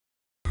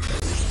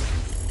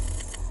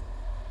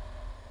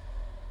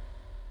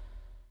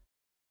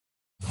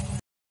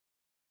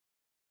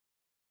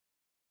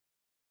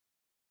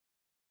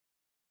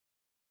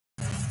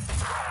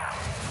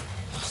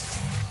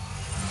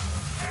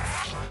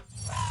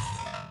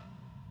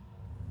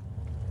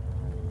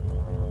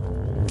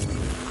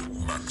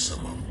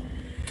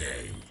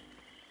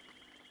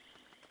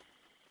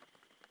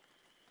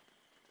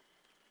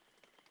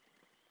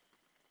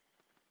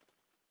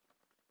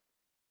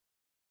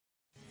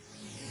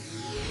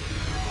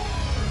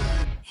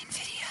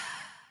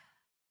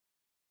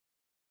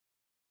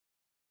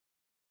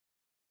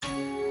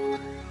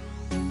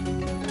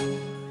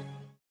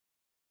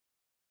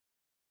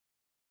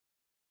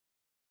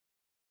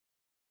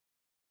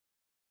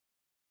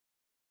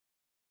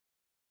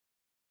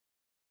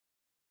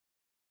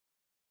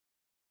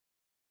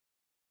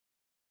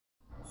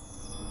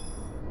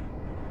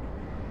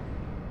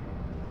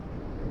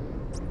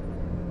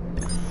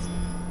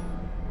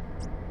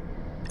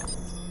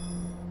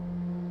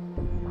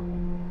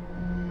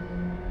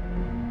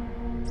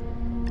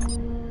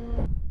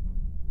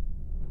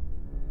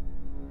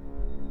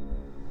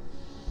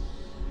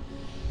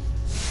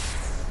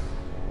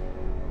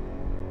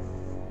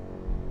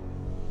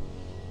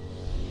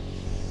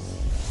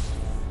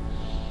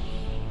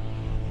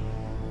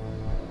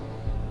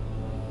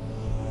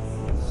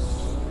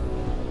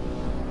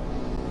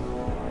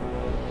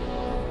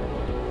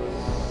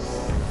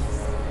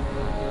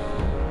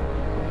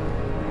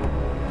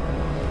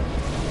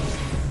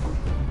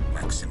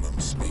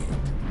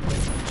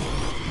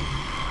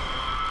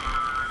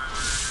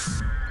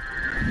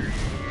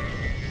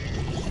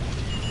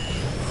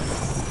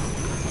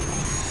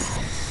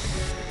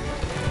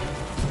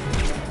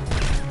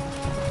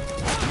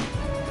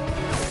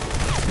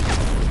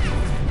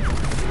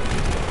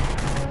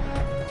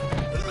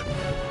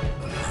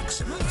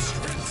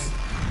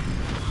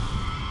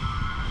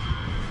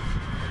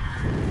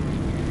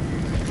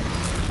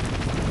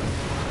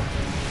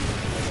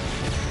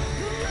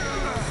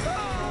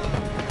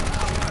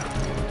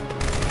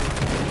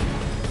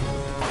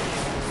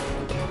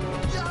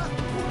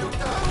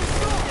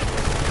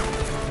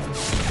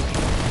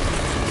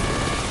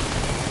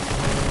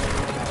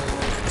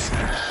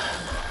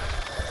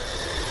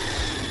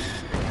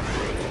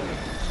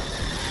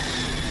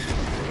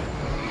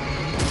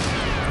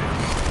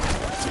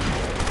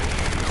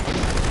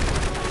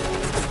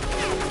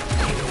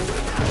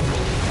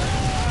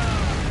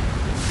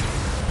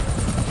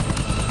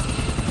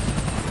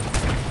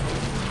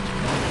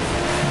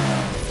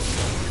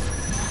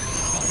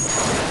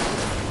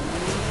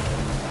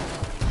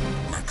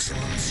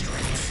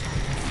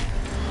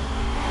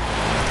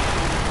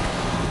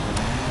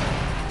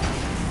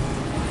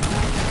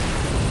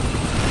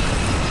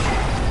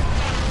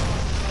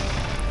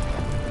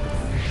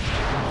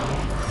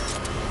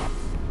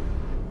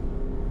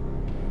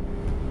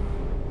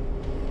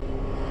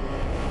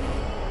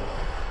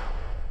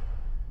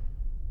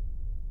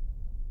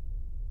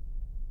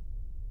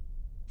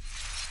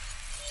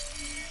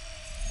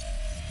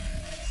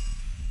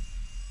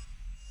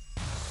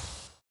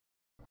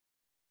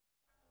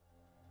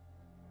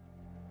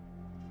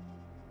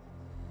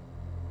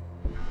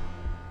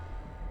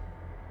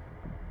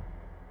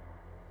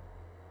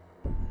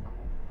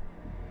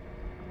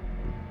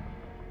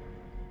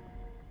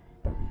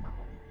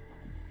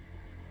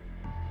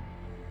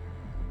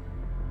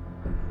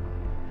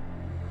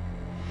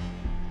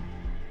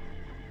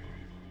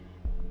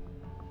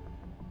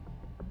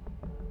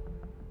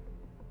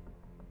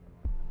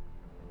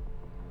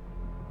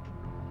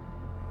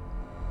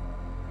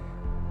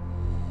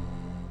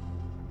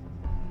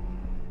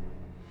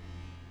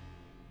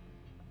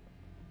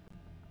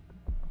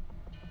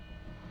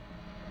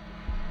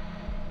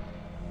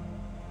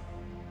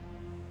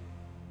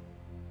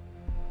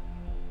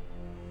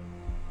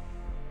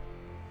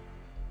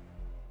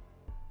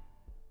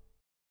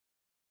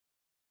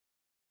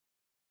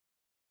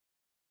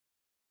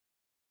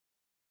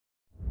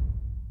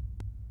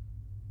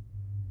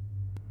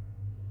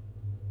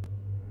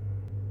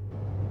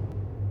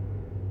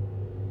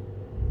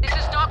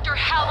Dr.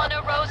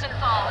 Helena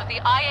Rosenthal of the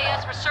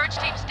IAS research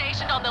team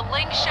stationed on the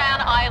Lingshan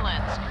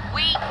Islands.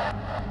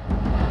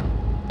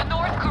 The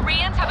North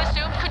Koreans have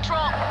assumed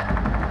control.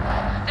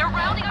 They're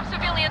rounding up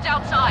civilians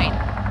outside.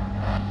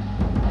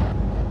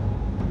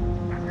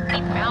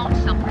 They found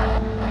something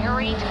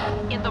buried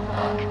in the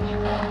rock.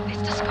 This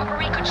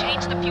discovery could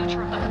change the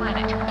future of the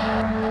planet.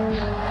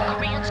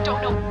 Koreans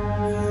don't know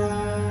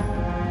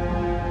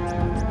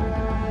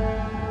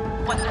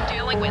what they're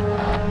dealing with.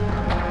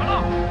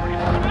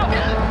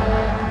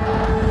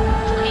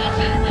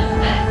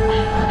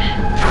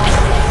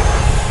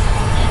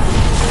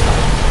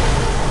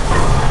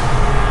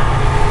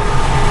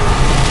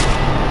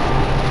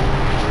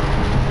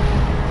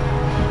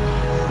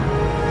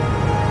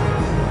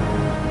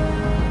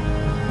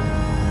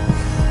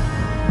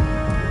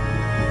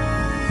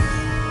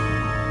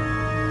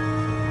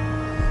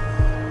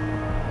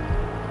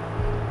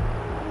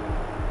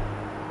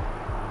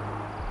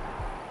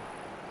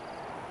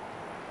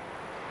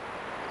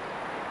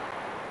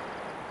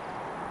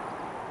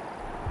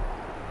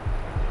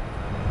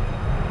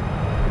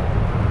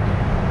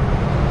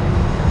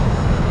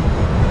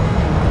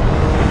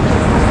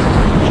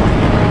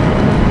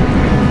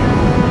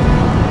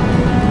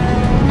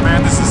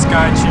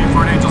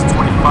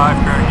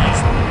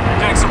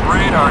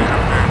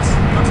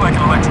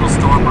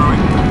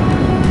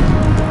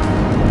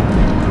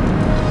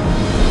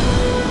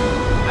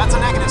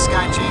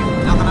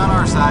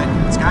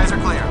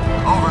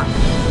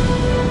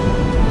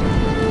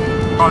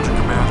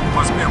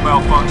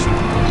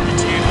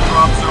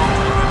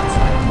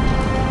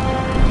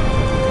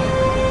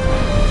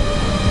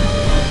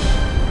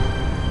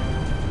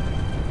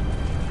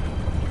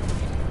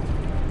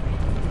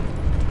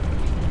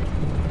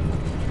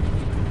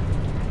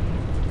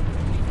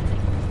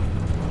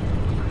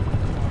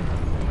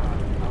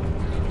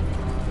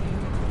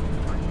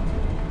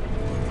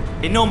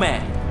 Hey,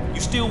 Nomad, you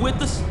still with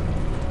us?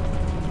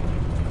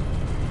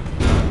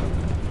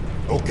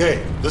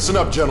 Okay, listen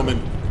up,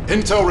 gentlemen.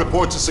 Intel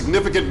reports a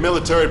significant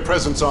military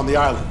presence on the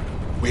island.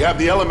 We have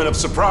the element of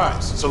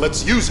surprise, so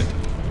let's use it.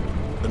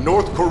 The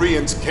North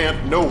Koreans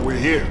can't know we're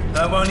here.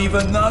 They won't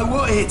even know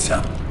what hit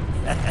them.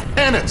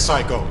 Damn it,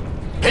 Psycho!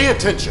 Pay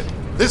attention.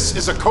 This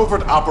is a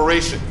covert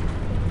operation.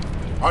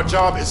 Our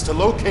job is to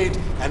locate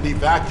and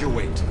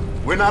evacuate.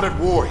 We're not at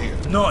war here.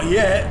 Not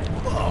yet.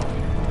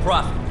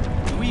 Prophet,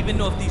 do we even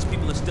know if these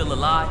people are still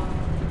alive?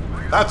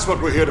 That's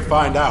what we're here to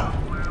find out.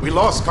 We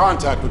lost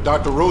contact with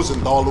Dr.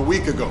 Rosenthal a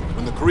week ago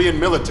when the Korean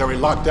military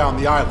locked down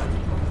the island.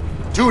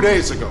 2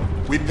 days ago,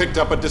 we picked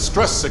up a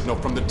distress signal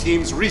from the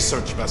team's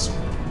research vessel.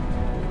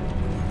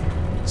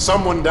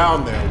 Someone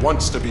down there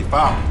wants to be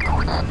found.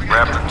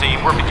 Raptor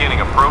team, we're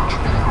beginning approach.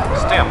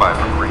 Stand by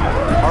for green.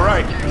 All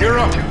right, gear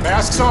up.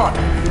 Masks on.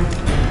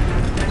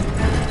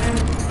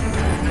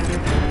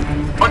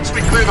 Once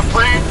we clear the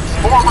plane,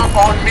 form up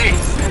on me.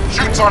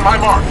 Shoots on my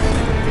mark.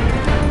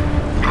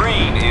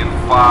 Green in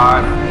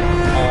 5,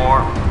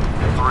 4,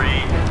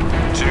 3,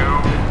 2,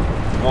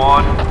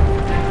 1.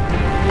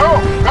 Go,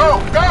 go,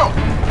 go!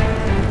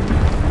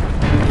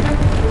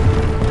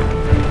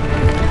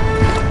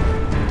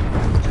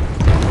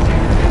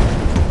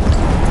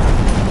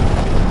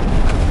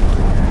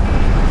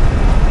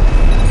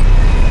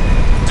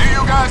 See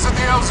you guys at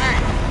the LZ.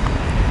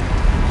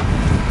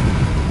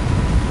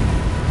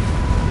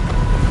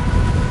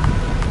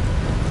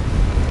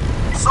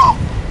 So,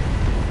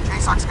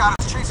 J-Sox got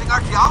us chasing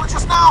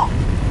archaeologists now?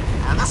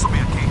 And this'll be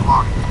a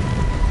cakewalk.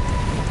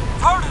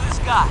 I've heard of this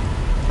guy.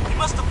 He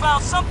must have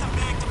found something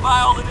big to buy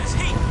all of this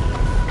heat.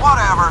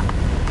 Whatever.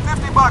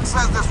 $50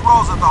 says this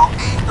Rosenthal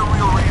ain't the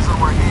real reason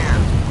we're here.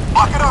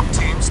 Lock it up,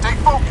 team. Stay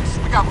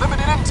focused. We got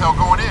limited intel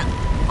going in.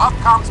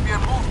 Upcom's being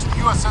moved to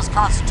the USS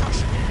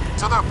Constitution.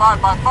 Till they're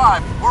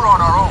 5x5, we're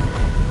on our own.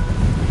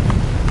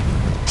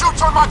 Shoots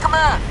on my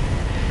command!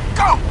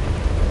 Go!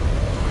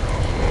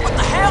 What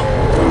the hell?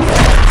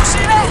 You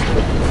see that?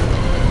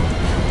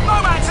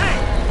 Nomad team!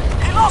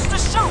 He lost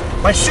his chute!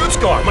 My chute's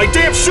gone! My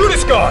damn chute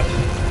is gone!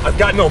 I've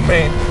got no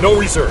main, no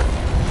reserve.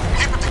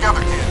 Keep it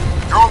together, kid.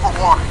 You're over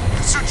water.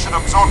 The suit should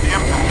absorb the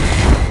impact.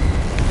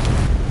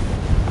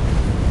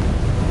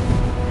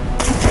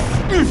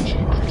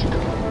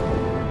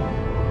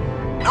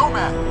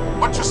 Nomad,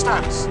 what's your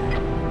status?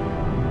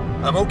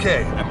 I'm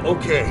okay,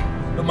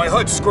 But my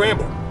HUD's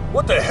scrambled.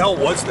 What the hell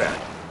was that?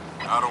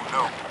 I don't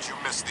know, but you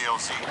missed the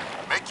LZ.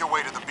 Make your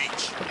way to the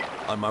beach.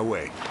 On my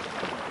way.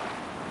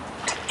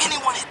 Did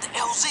anyone hit the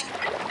LZ?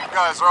 You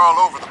guys are all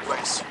over the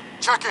place.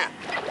 Check in.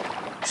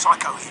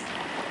 Psycho here.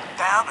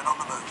 Down and on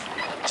the move.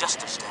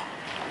 Justice down.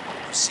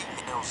 Proceed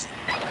to LZ.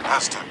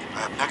 Aztec, I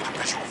have negative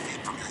visual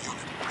feed from your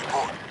unit.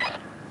 Report.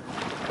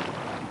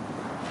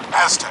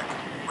 Aztec,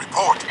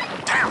 report.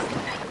 Damn it!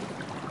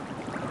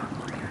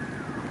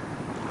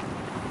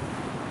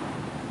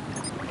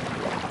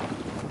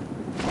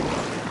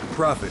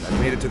 Prophet, I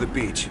made it to the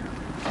beach. You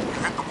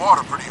hit the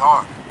water pretty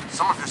hard.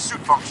 Some of your suit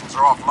functions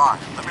are offline.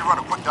 Let me run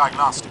a quick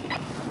diagnostic. Your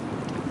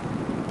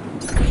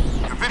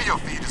video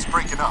feed is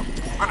breaking up.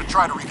 I'm gonna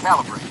try to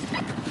recalibrate.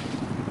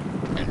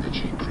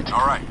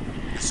 All right,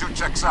 your suit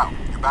checks out.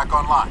 Your back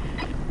online.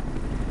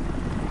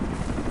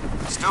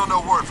 Still no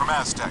word from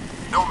Aztec.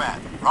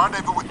 Nomad,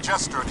 rendezvous with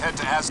Jester and head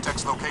to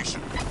Aztec's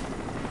location.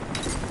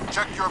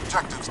 Check your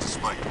objectives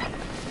display.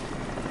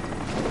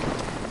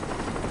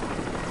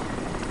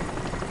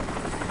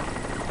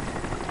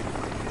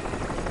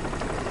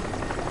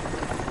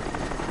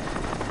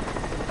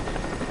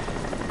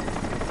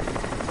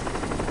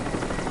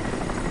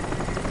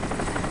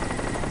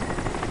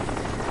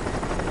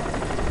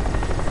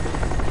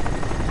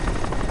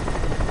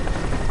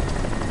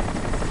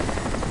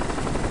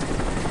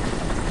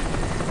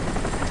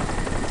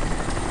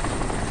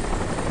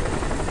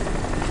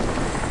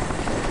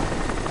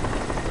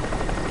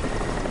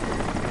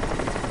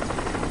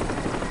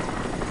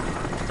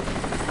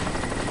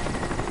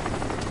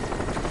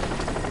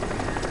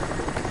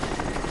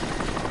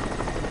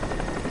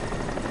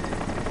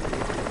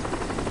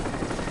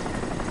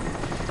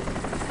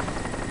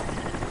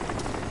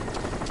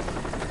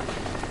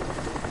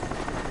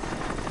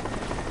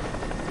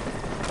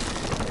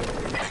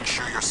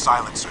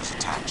 Silencers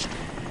attached.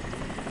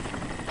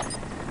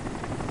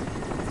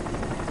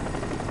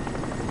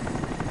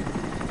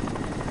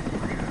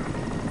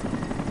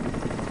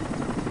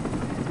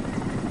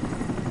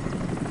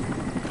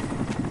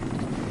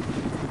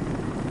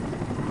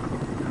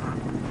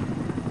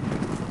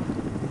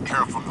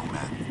 Careful,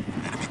 Nomad.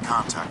 Enemy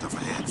contact up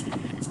ahead.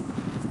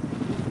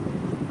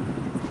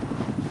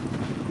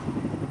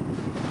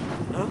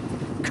 Huh?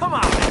 Come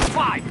on,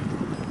 fire!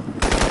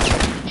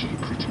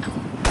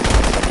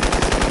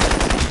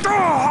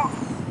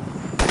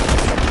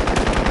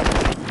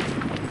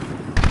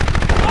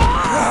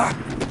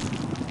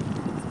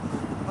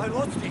 I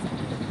lost it.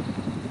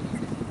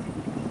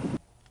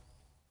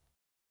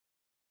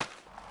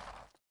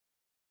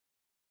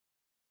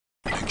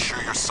 Make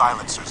sure your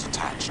silencer's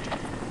attached.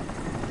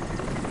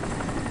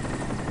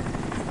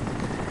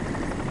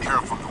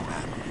 Careful,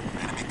 Nomad.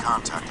 Enemy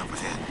contact up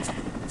ahead.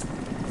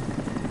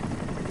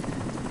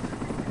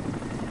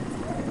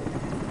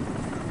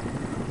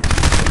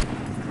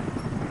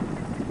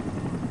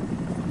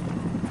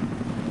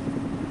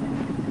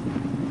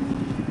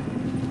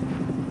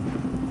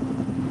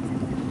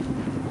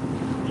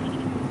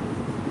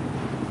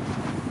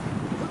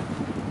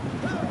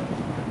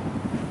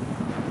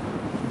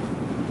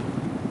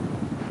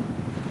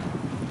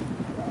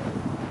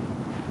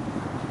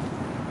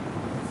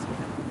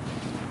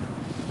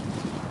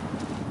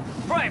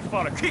 Pray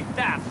for a kick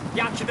that,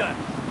 Yankee'de.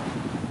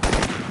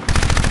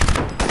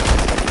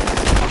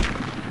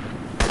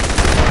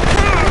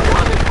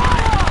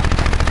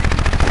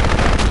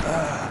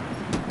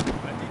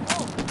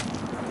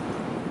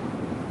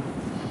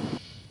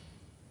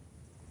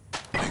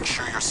 Make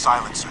sure your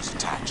silencer's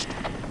attached.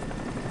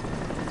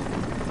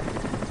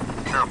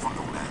 Careful,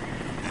 Nomad.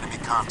 Enemy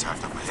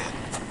contact up ahead.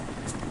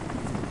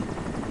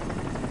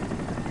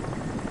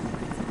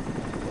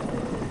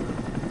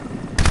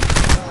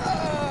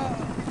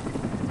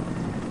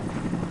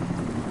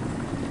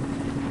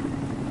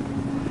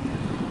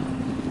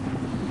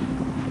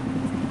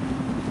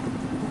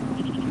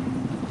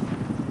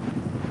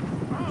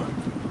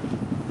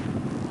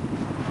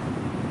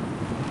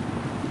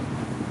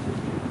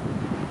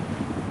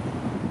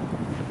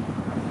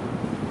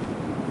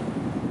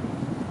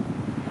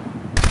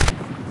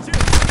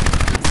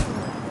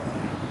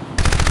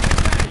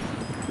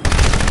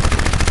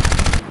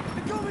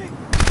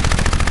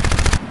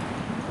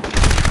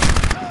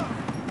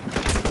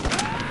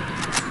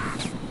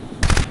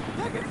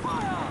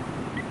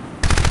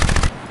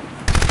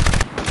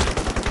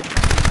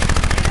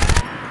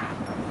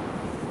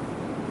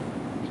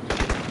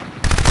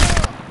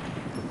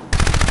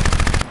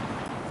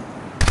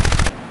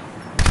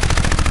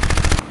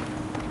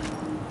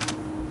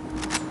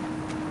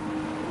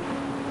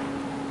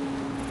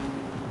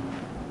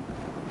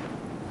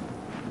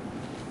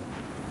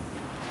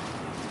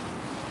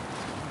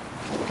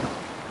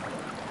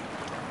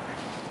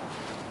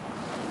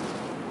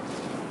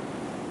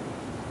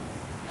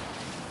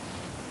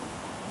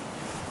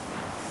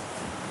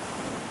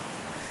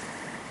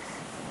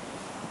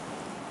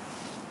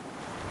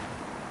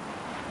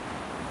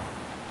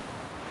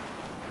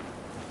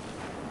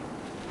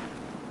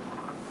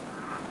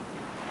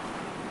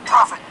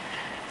 Prophet,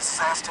 this is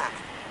Aztec.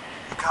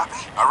 You copy?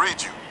 I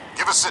read you.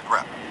 Give a sit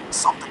rep.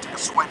 Something took a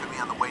swipe at me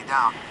on the way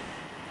down.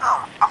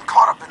 Oh, I'm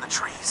caught up in the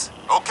trees.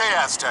 Okay,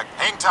 Aztec.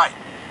 Hang tight.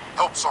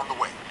 Help's on the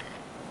way.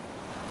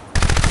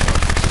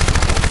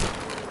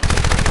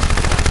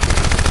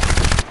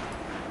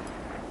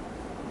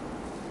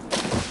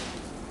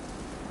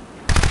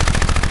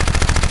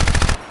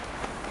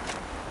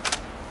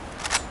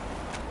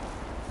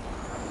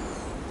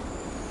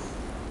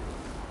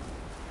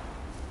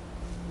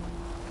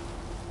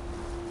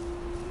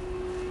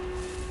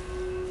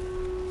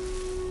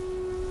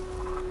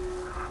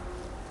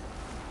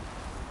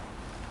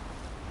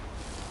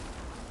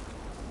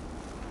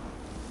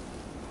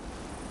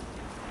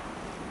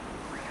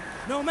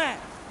 Nomad,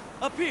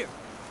 up here.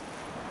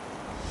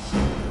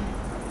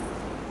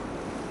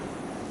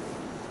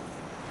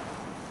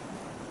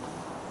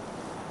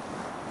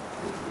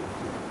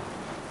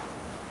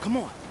 Come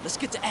on, let's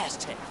get to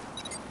Aztec.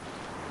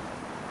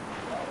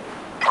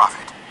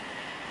 Prophet,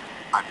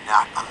 I'm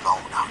not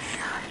alone out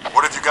here.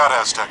 What have you got,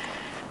 Aztec?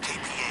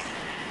 KPA,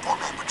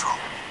 4-man patrol.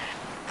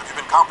 Have you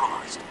been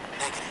compromised?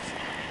 Negative,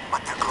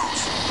 but they're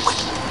close. Wait,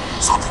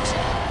 something's...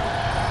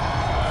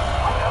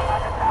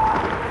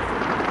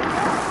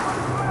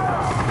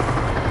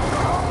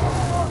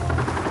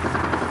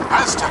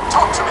 Aztec,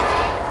 talk to me!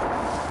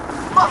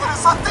 Madre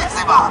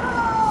Santísima!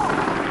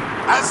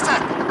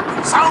 Aztec,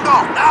 sound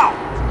off, now!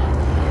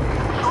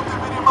 No te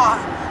veré mal!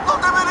 No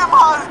te veré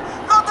mal!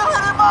 No te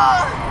veré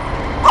mal!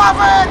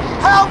 Prophet,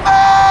 help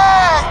me!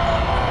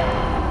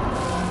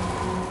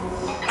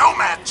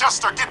 Nomad,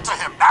 Jester, get to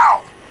him,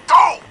 now!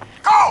 Go!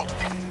 Go!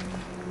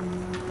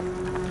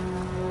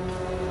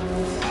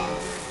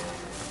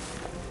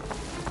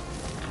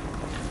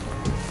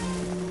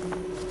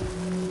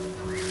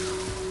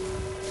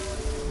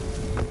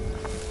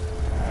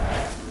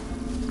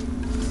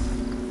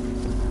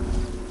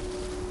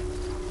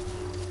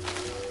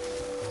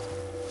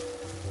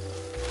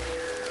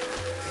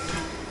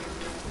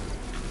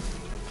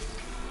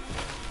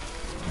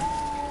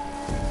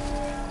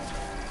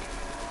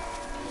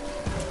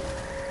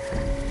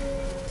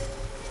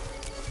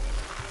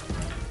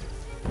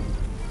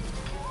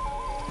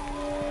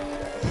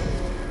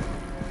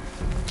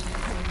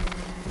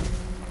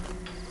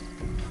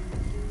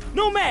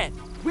 Nomad!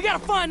 We gotta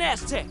find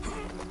Aztec!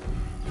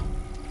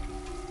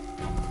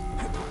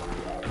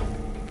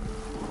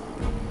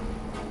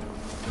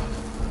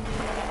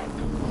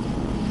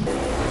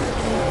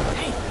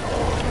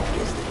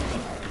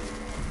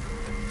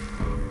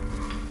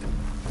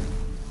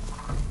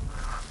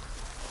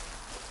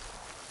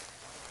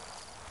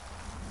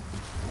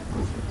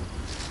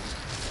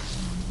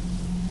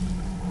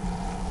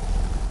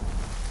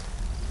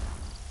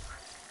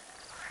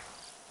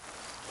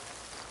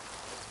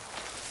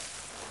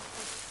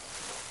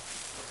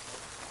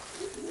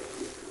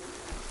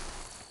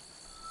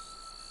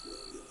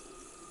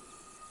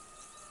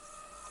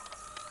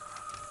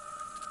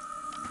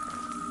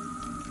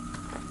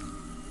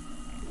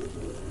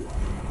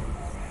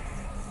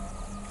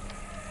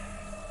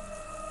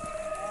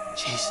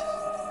 Jesus.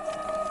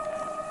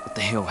 What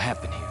the hell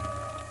happened here?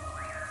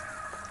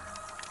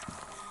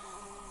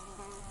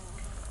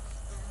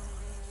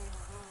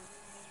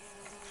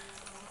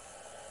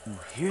 You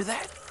hear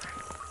that?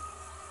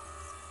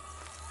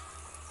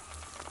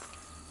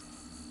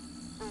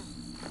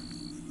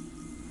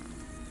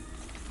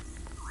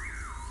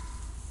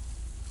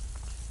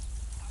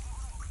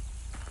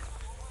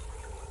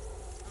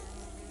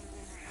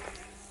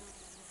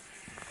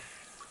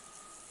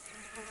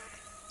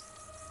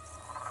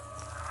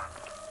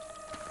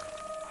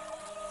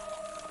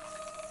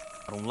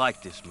 I don't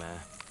like this, man.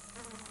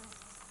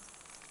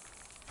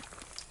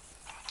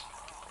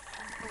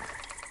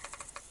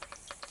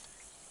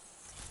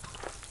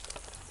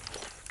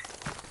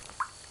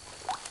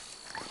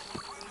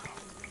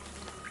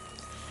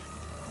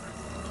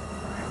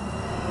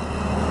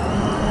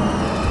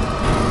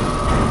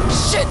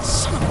 Shit,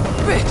 son of a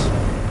bitch!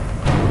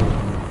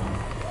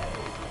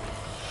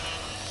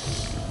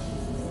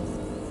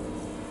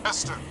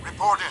 Jester,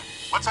 report in.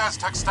 What's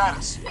Aztec's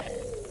status?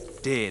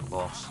 Dead,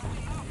 boss.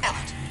 Damn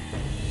it!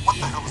 What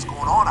the hell is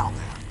going on out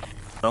there?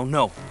 I don't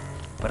know,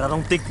 but I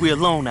don't think we're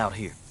alone out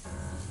here.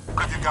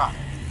 What have you got?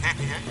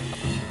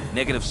 KPA?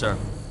 Negative, sir.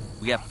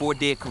 We got 4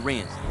 dead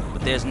Koreans,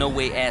 but there's no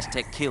way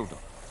Aztec killed them.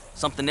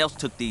 Something else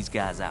took these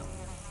guys out.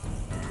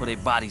 Tore their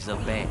bodies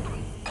up bad.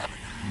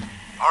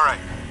 All right,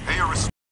 pay your respects.